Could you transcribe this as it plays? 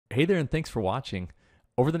Hey there, and thanks for watching.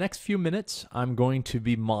 Over the next few minutes, I'm going to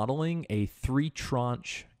be modeling a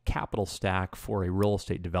 3-tranche capital stack for a real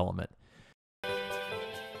estate development.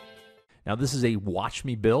 Now, this is a watch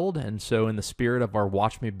me build, and so in the spirit of our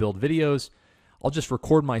watch me build videos, I'll just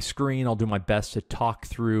record my screen. I'll do my best to talk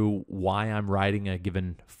through why I'm writing a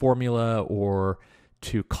given formula or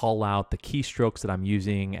to call out the keystrokes that I'm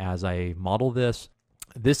using as I model this.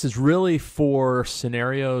 This is really for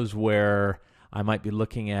scenarios where I might be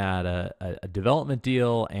looking at a development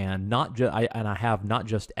deal and I have not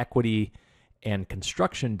just equity and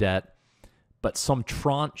construction debt, but some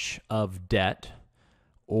tranche of debt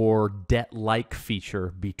or debt-like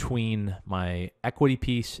feature between my equity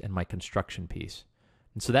piece and my construction piece.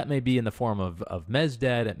 And so that may be in the form of mezz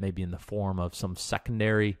debt. It may be in the form of some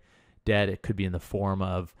secondary debt. It could be in the form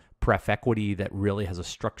of pref equity that really has a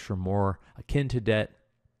structure more akin to debt.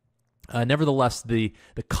 Nevertheless,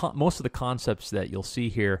 most of the concepts that you'll see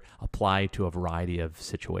here apply to a variety of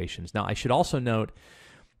situations. Now, I should also note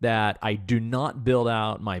that I do not build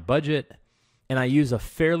out my budget, and I use a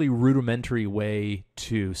fairly rudimentary way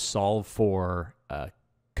to solve for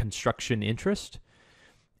construction interest.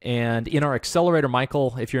 And in our accelerator,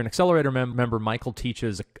 Michael, if you're an accelerator member, Michael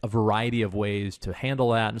teaches a variety of ways to handle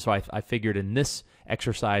that. And so I figured in this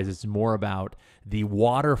exercise, it's more about the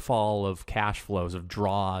waterfall of cash flows, of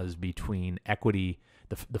draws between equity,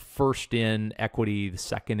 the first in equity, the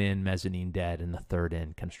second in mezzanine debt, and the third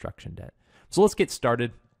in construction debt. So let's get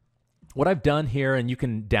started. What I've done here, and you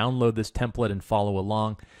can download this template and follow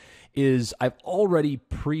along, is I've already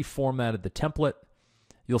pre-formatted the template.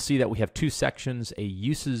 You'll see that we have two sections, a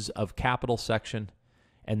uses of capital section,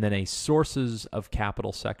 and then a sources of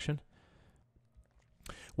capital section.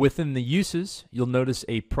 Within the uses, you'll notice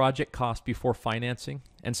a project cost before financing.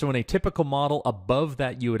 And so in a typical model, above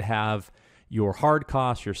that you would have your hard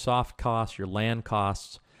costs, your soft costs, your land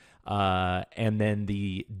costs, and then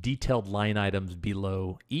the detailed line items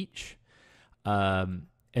below each. And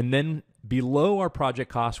then below our project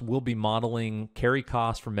costs, we'll be modeling carry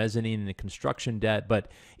costs for mezzanine and construction debt. But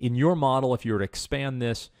in your model, if you were to expand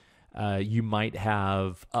this, you might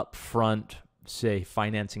have upfront, say,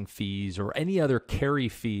 financing fees or any other carry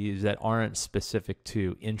fees that aren't specific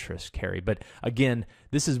to interest carry. But again,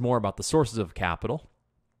 this is more about the sources of capital.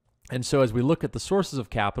 And so as we look at the sources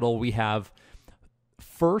of capital, we have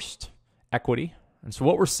first equity. And so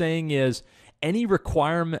what we're saying is any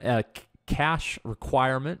cash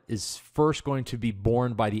requirement is first going to be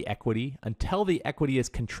borne by the equity until the equity has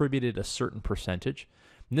contributed a certain percentage.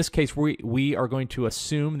 In this case, we are going to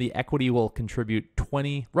assume the equity will contribute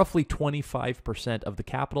roughly 25% of the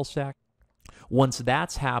capital stack. Once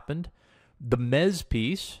that's happened, the mezz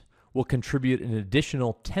piece will contribute an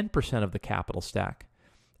additional 10% of the capital stack.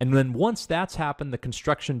 And then once that's happened, the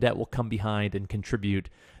construction debt will come behind and contribute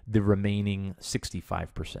the remaining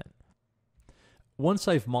 65%. Once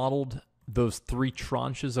I've modeled those 3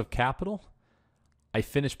 tranches of capital, I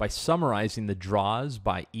finish by summarizing the draws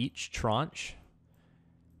by each tranche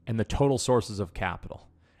and the total sources of capital.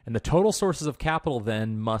 And the total sources of capital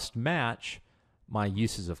then must match my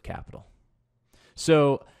uses of capital.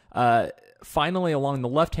 So finally, along the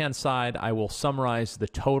left-hand side, I will summarize the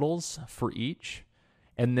totals for each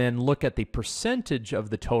and then look at the percentage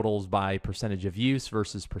of the totals by percentage of use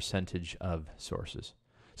versus percentage of sources.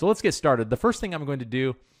 So let's get started. The first thing I'm going to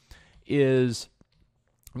do is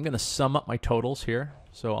I'm going to sum up my totals here.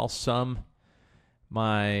 So I'll sum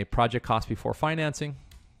my project cost before financing,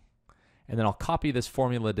 and then I'll copy this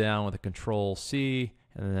formula down with a Control-C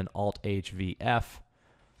and then Alt-H-V-F.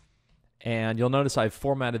 And you'll notice I've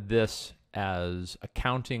formatted this as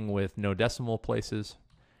accounting with no decimal places.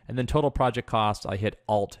 And then total project cost, I hit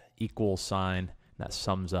Alt equals sign. That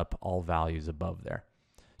sums up all values above there.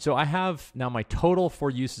 So I have now my total for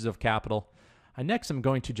uses of capital. Next, I'm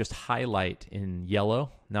going to just highlight in yellow.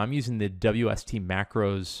 Now I'm using the WST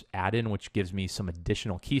macros add-in, which gives me some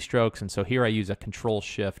additional keystrokes. And so here I use a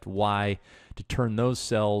Control-Shift-Y to turn those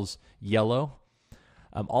cells yellow.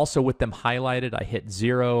 Also with them highlighted, I hit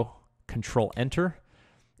 0, Control-Enter,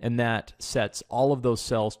 and that sets all of those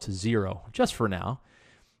cells to 0, just for now.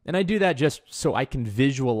 And I do that just so I can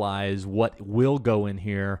visualize what will go in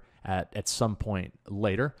here at some point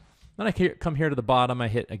later. Then I come here to the bottom, I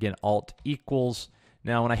hit, again, Alt equals.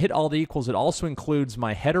 Now, when I hit Alt equals, it also includes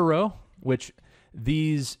my header row, which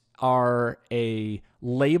these are a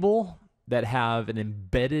label that have an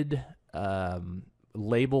embedded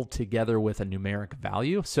label together with a numeric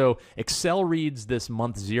value. So Excel reads this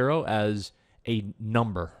month 0 as a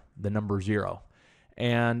number, the number 0.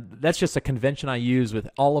 And that's just a convention I use with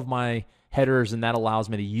all of my headers, and that allows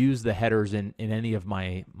me to use the headers in any of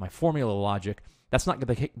my formula logic. That's not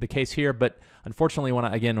the case here, but unfortunately, when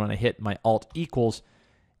I hit my Alt equals,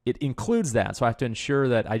 it includes that. So I have to ensure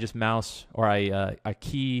that I just mouse, or I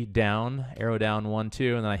key down, arrow down 1,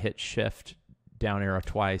 2, and then I hit Shift down arrow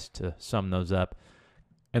twice to sum those up.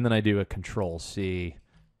 And then I do a Control C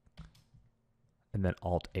and then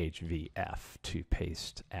Alt H V F to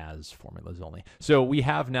paste as formulas only. So we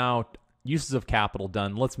have now uses of capital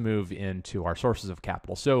done. Let's move into our sources of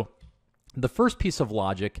capital. So the first piece of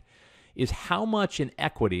logic is how much in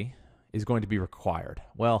equity is going to be required.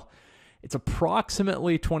 Well, it's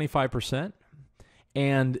approximately 25%,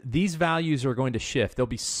 and these values are going to shift. They'll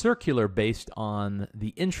be circular based on the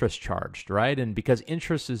interest charged, right? And because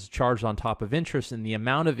interest is charged on top of interest, and the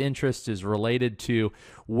amount of interest is related to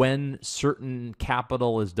when certain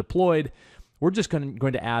capital is deployed, we're just going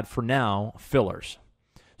to add, for now, fillers.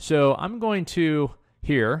 So I'm going to,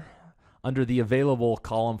 here, under the available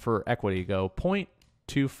column for equity, go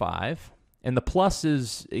 0.25, and the plus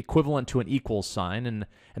is equivalent to an equals sign. And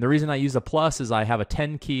the reason I use a plus is I have a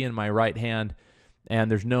 10 key in my right hand, and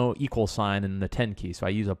there's no equal sign in the 10 key. So I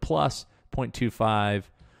use a plus 0.25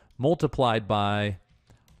 multiplied by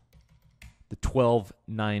the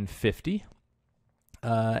 12,950.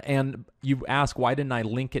 And you ask, why didn't I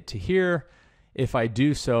link it to here? If I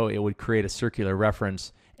do so, it would create a circular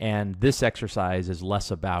reference. And this exercise is less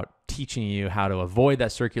about teaching you how to avoid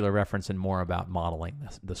that circular reference and more about modeling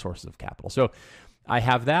the sources of capital. So I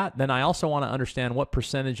have that. Then I also want to understand what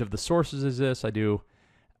percentage of the sources is this. I do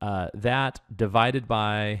that divided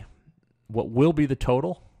by what will be the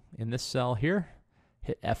total in this cell here.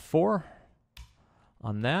 Hit F4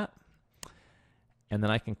 on that. And then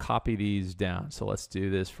I can copy these down. So let's do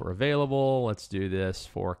this for available. Let's do this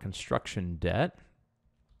for construction debt.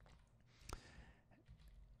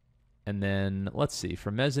 And then let's see, for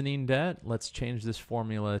mezzanine debt, let's change this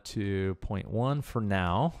formula to 0.1 for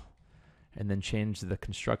now, and then change the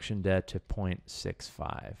construction debt to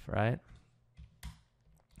 0.65, right?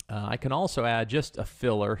 I can also add just a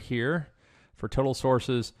filler here for total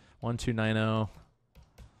sources, 1290,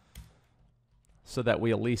 so that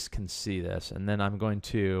we at least can see this. And then I'm going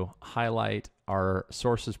to highlight our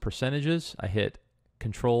sources percentages. I hit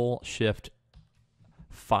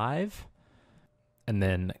Control-Shift-5, and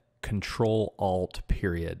then Control-Alt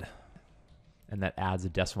period. And that adds a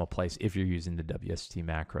decimal place if you're using the WST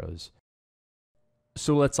macros.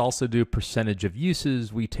 So let's also do percentage of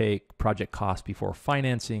uses. We take project cost before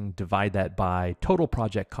financing, divide that by total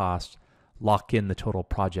project cost, lock in the total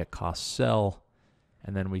project cost cell,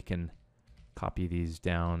 and then we can copy these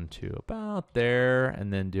down to about there,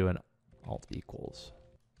 and then do an Alt equals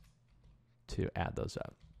to add those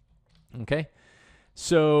up. Okay,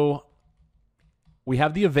 so we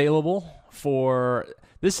have the available for,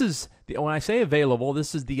 when I say available,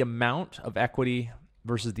 this is the amount of equity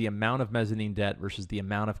versus the amount of mezzanine debt versus the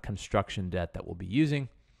amount of construction debt that we'll be using.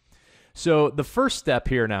 So the first step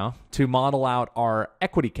here now to model out our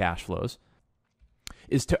equity cash flows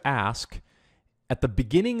is to ask, at the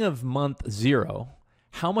beginning of month 0,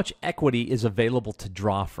 how much equity is available to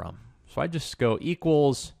draw from? So I just go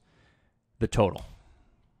equals the total,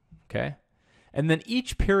 okay? And then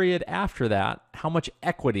each period after that, how much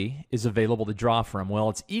equity is available to draw from? Well,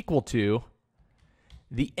 it's equal to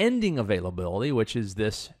the ending availability, which is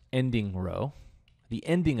this ending row, the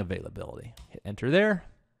ending availability. Hit enter there.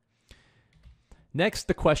 Next,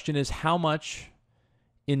 the question is how much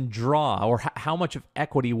in draw, or how much of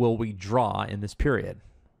equity will we draw in this period?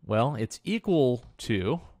 Well, it's equal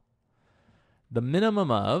to the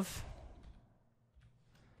minimum of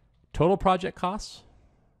total project costs,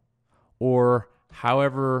 or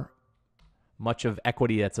however much of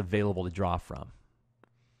equity that's available to draw from.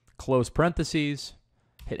 Close parentheses,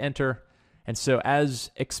 hit enter. And so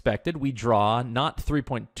as expected, we draw not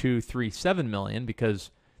 3.237 million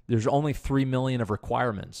because there's only 3 million of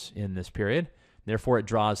requirements in this period. Therefore, it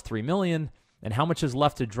draws 3 million. And how much is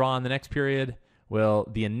left to draw in the next period? Well,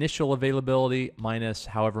 the initial availability minus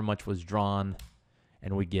however much was drawn,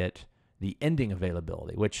 and we get the ending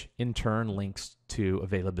availability, which in turn links to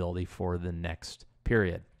availability for the next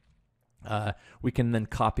period. We can then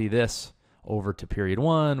copy this over to period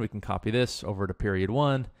 1. We can copy this over to period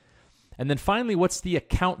 1. And then finally, what's the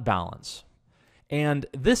account balance? And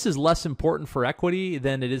this is less important for equity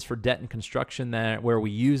than it is for debt and construction, where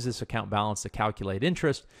we use this account balance to calculate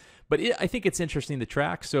interest. But I think it's interesting to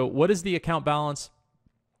track. So what is the account balance?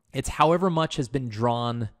 It's however much has been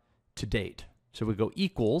drawn to date. So we go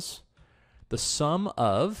equals the sum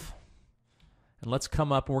of, and let's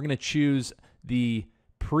come up and we're going to choose the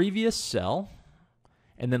previous cell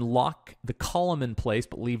and then lock the column in place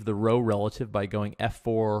but leave the row relative by going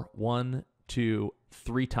F4, 1, 2,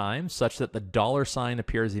 3 times such that the dollar sign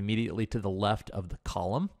appears immediately to the left of the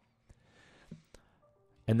column.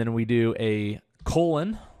 And then we do a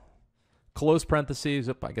colon, close parentheses.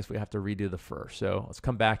 I guess we have to redo the first. So let's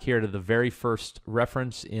come back here to the very first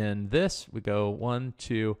reference in this. We go 1,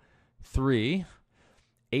 2, 3,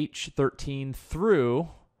 H13 through,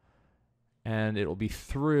 and it will be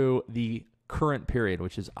through the current period,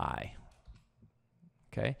 which is I.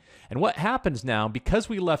 Okay, and what happens now, because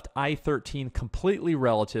we left I13 completely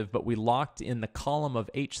relative, but we locked in the column of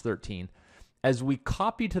H13, as we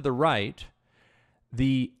copy to the right,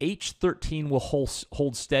 the H13 will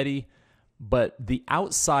hold steady, but the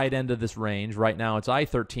outside end of this range, right now it's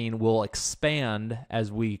I13, will expand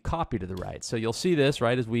as we copy to the right. So you'll see this,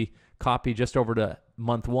 right, as we copy just over to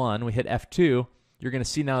month 1, we hit F2, you're going to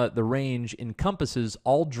see now that the range encompasses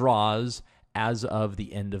all draws as of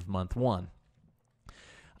the end of month 1.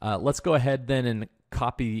 Let's go ahead then and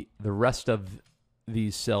copy the rest of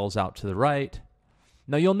these cells out to the right.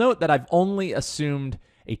 Now you'll note that I've only assumed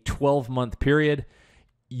a 12-month period.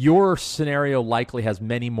 Your scenario likely has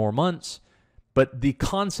many more months, but the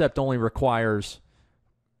concept only requires,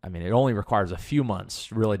 it only requires a few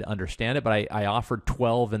months really to understand it, but I offered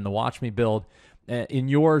 12 in the Watch Me build. In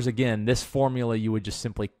yours, again, this formula you would just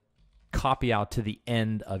simply copy out to the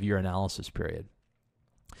end of your analysis period.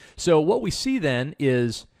 So what we see then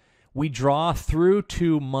is we draw through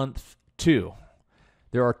to month 2.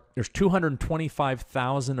 There's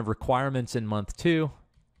 225,000 of requirements in month 2,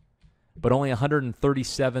 but only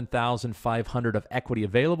 137,500 of equity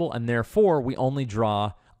available, and therefore we only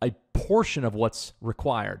draw a portion of what's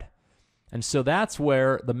required. And so that's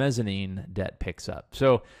where the mezzanine debt picks up.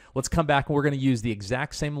 So let's come back, and we're going to use the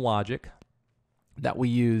exact same logic that we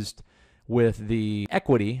used with the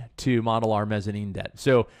equity to model our mezzanine debt.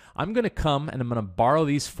 So I'm going to come and I'm going to borrow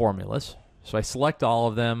these formulas. So I select all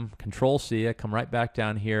of them, Control C, I come right back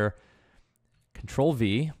down here, Control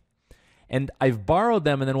V, and I've borrowed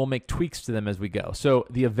them, and then we'll make tweaks to them as we go. So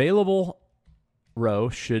the available row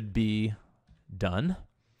should be done.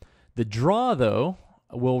 The draw, though,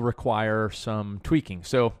 will require some tweaking.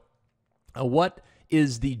 So what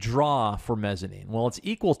is the draw for mezzanine? Well, it's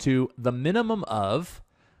equal to the minimum of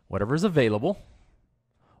whatever is available,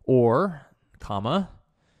 or, comma,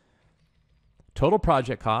 total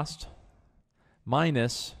project cost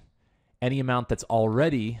minus any amount that's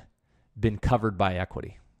already been covered by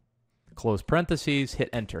equity. Close parentheses, hit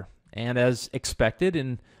enter. And as expected,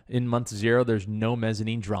 in month 0, there's no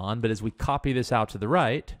mezzanine drawn, but as we copy this out to the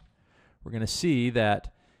right, we're going to see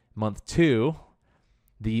that month 2,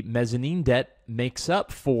 the mezzanine debt makes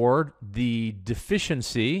up for the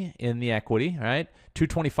deficiency in the equity, right?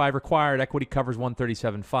 225 required, equity covers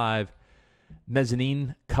 137.5.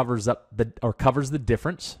 Mezzanine covers the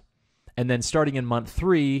difference. And then starting in month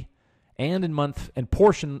 3 and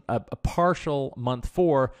a partial month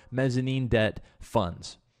 4, mezzanine debt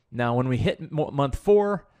funds. Now, when we hit month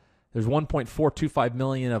 4, there's 1.425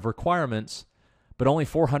 million of requirements, but only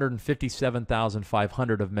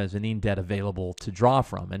 457,500 of mezzanine debt available to draw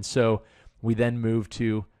from. And so we then move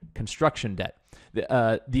to construction debt.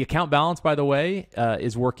 The account balance, by the way,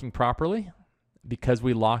 is working properly because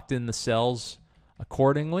we locked in the cells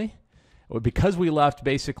accordingly. Because we left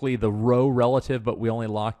basically the row relative, but we only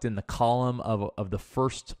locked in the column of the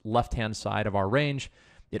first left-hand side of our range,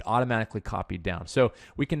 it automatically copied down. So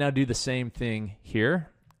we can now do the same thing here.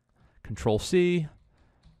 Control C,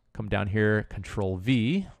 come down here, Control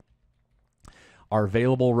V. Our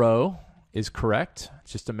available row is correct.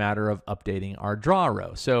 It's just a matter of updating our draw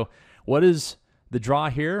row. So what is the draw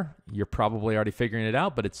here? You're probably already figuring it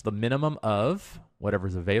out, but it's the minimum of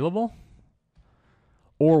whatever's available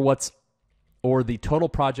or the total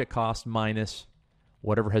project cost minus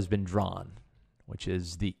whatever has been drawn, which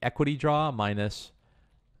is the equity draw minus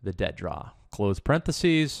the debt draw. Close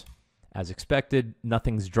parentheses. As expected,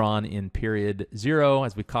 nothing's drawn in period 0.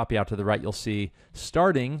 As we copy out to the right, you'll see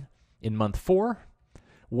starting in month 4,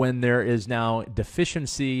 when there is now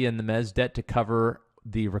deficiency in the mezz debt to cover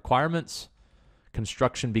the requirements,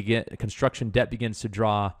 construction debt begins to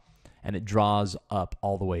draw, and it draws up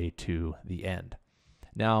all the way to the end.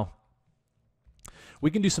 Now,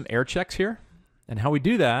 we can do some error checks here, and how we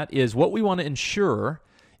do that is what we want to ensure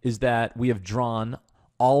is that we have drawn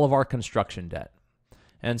all of our construction debt.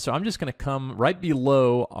 And so I'm just going to come right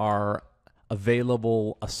below our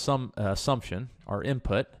available assumption, our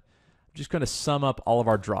input. I'm just going to sum up all of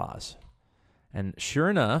our draws. And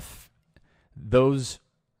sure enough, the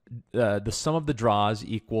sum of the draws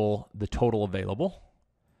equal the total available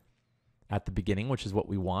at the beginning, which is what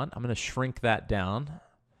we want. I'm going to shrink that down.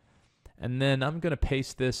 And then I'm going to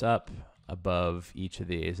paste this up above each of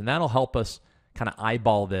these. And that'll help us kind of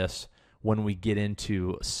eyeball this when we get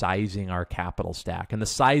into sizing our capital stack. And the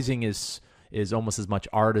sizing is almost as much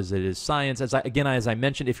art as it is science. As I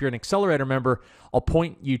mentioned, if you're an accelerator member, I'll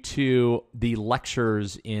point you to the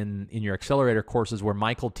lectures in your accelerator courses where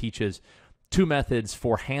Michael teaches 2 methods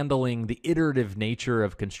for handling the iterative nature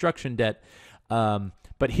of construction debt.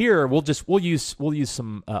 But here we'll use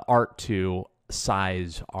some art to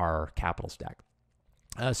size our capital stack.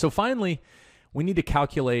 So finally, we need to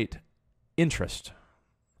calculate interest.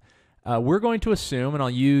 We're going to assume, and I'll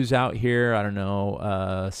use out here, I don't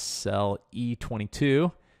know, cell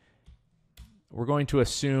E22. We're going to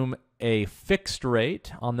assume a fixed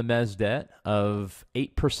rate on the mezz debt of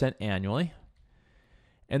 8% annually.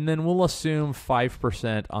 And then we'll assume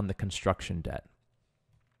 5% on the construction debt.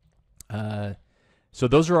 So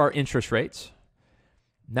those are our interest rates.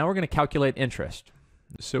 Now we're going to calculate interest.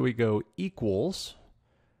 So we go equals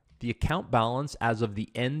the account balance as of the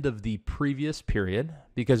end of the previous period.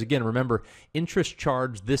 Because again, remember, interest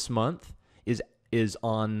charged this month is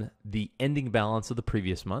on the ending balance of the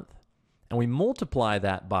previous month. And we multiply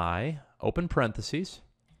that by, open parentheses,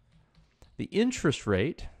 the interest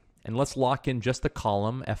rate, and let's lock in just the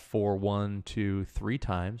column F4 1, 2, 3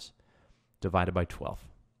 times, divided by 12.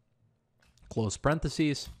 Close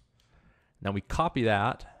parentheses. Now we copy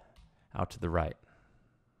that out to the right.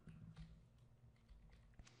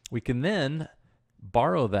 We can then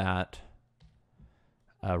borrow that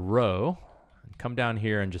row and come down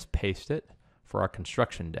here and just paste it for our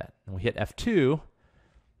construction debt. And we hit F2,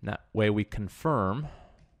 and that way we confirm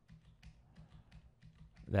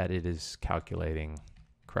that it is calculating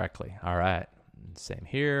correctly. All right, same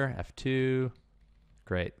here, F2,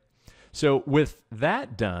 great. So with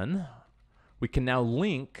that done, we can now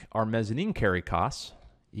link our mezzanine carry costs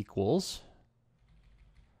equals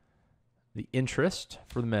the interest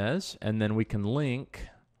for the mezz, and then we can link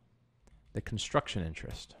the construction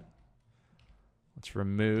interest. Let's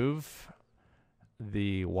remove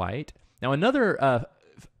the white. Now another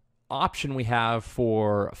option we have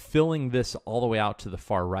for filling this all the way out to the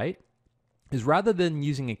far right is rather than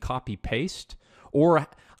using a copy paste, or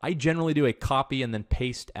I generally do a copy and then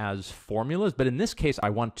paste as formulas, but in this case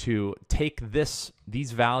I want to take these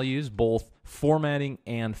values, both formatting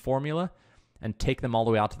and formula, and take them all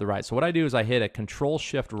the way out to the right. So what I do is I hit a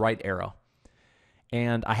Control-Shift right arrow.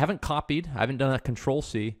 And I haven't copied, I haven't done a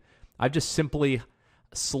Control-C. I've just simply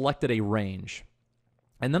selected a range.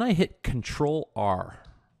 And then I hit Control-R.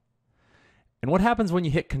 And what happens when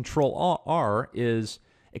you hit Control-R is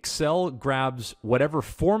Excel grabs whatever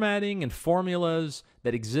formatting and formulas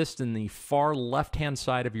that exist in the far left-hand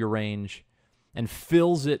side of your range and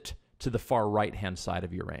fills it to the far right-hand side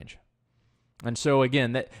of your range. And so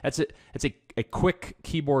again, it's a quick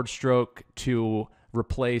keyboard stroke to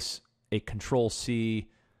replace a Control-C,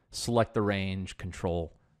 select the range,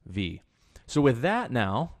 Control-V. So with that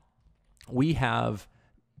now, we have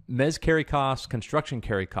mezz carry costs, construction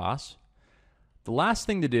carry costs. The last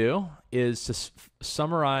thing to do is to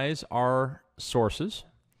summarize our sources.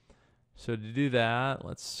 So to do that,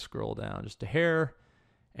 let's scroll down just a hair.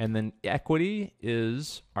 And then equity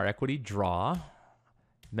is our equity draw.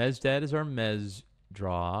 Mezz debt is our mezz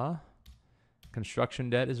draw. Construction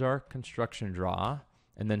debt is our construction draw.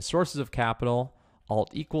 And then sources of capital,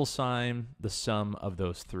 alt equal sign, the sum of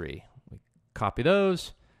those three. We copy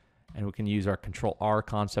those, and we can use our Control-R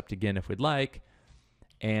concept again if we'd like.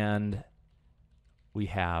 And we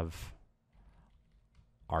have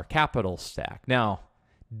our capital stack. Now,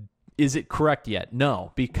 is it correct yet?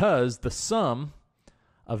 No, because the sum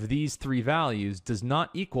of these three values does not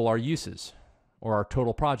equal our uses or our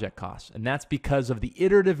total project costs. And that's because of the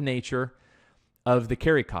iterative nature of the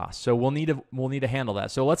carry costs. So we'll need to handle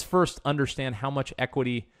that. So let's first understand how much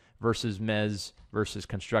equity versus mezz versus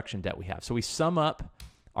construction debt we have. So we sum up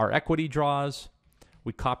our equity draws.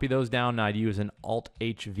 We copy those down, and I'd use an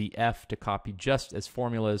Alt-HVF to copy just as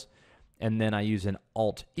formulas, and then I use an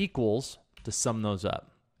Alt equals to sum those up.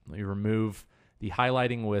 We remove the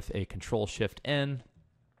highlighting with a Control-Shift-N,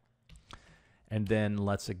 and then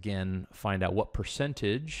let's again find out what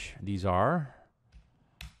percentage these are.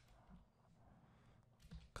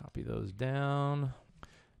 Copy those down.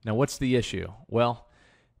 Now what's the issue? Well,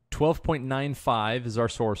 12.95 is our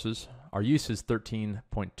sources. Our use is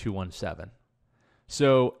 13.217.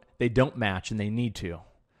 So they don't match, and they need to.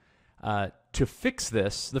 To fix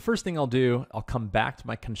this, the first thing I'll do, I'll come back to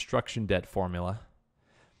my construction debt formula,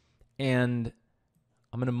 and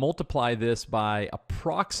I'm going to multiply this by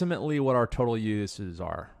approximately what our total uses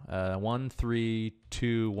are.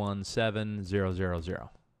 13217,000.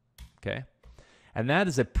 Okay? And that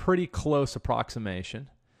is a pretty close approximation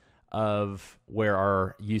of where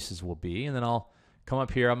our uses will be. And then I'll come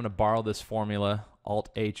up here. I'm going to borrow this formula,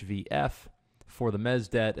 Alt-HVF, for the mezz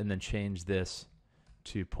debt, and then change this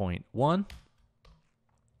to 0.1.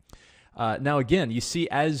 Now, again, you see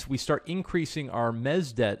as we start increasing our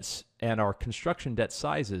mezz debts and our construction debt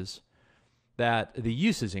sizes, that the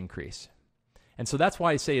uses increase. And so that's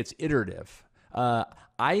why I say it's iterative.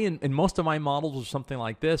 In most of my models or something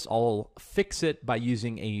like this, I'll fix it by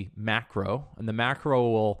using a macro. And the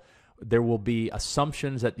macro there will be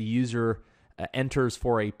assumptions that the user enters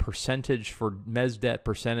for a percentage for mezz debt,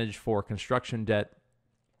 percentage for construction debt,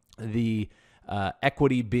 the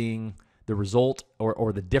equity being the result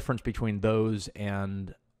or the difference between those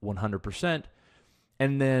and 100%.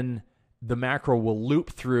 And then the macro will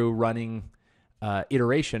loop through running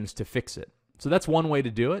iterations to fix it. So that's one way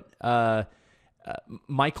to do it.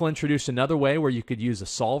 Michael introduced another way where you could use a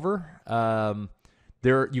solver.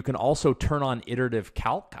 You can also turn on iterative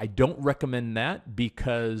calc. I don't recommend that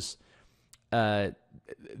because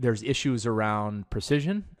there's issues around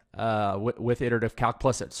precision with iterative calc,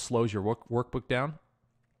 plus it slows your workbook down.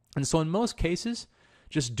 And so in most cases,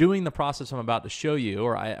 just doing the process I'm about to show you,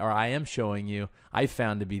 or I am showing you, I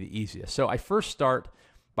found to be the easiest. So I first start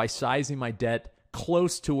by sizing my debt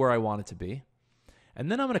close to where I want it to be. And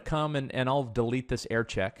then I'm going to come and I'll delete this error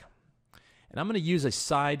check. And I'm going to use a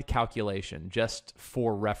side calculation just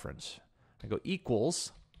for reference. I go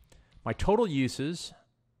equals my total uses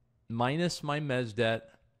minus my mezz debt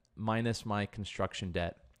minus my construction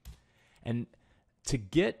debt. And to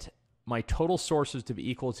get my total sources to be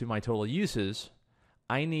equal to my total uses,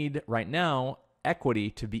 I need right now equity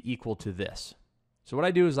to be equal to this. So what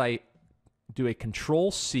I do is I do a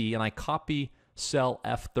Control C and I copy cell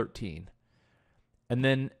F13. And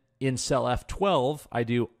then in cell F12, I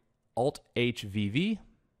do Alt-HVV.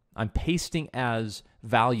 I'm pasting as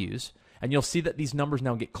values. And you'll see that these numbers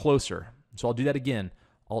now get closer. So I'll do that again.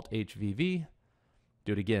 Alt-HVV.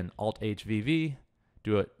 Do it again. Alt-HVV.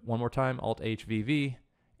 Do it one more time. Alt-HVV.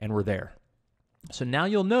 And we're there. So now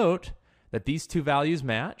you'll note that these two values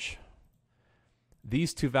match.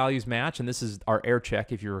 These two values match. And this is our error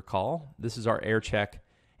check, if you recall. This is our error check.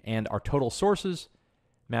 And our total sources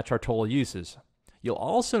match our total uses. You'll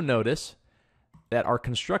also notice that our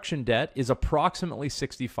construction debt is approximately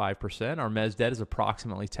 65%, our mezz debt is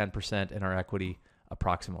approximately 10%, and our equity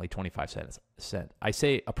approximately 25%. I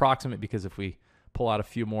say approximate because if we pull out a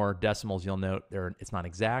few more decimals, you'll note it's not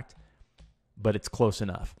exact, but it's close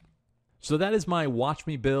enough. So that is my watch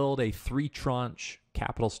me build a 3-tranche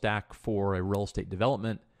capital stack for a real estate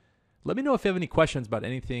development. Let me know if you have any questions about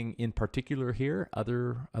anything in particular here.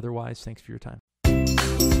 Otherwise, thanks for your time.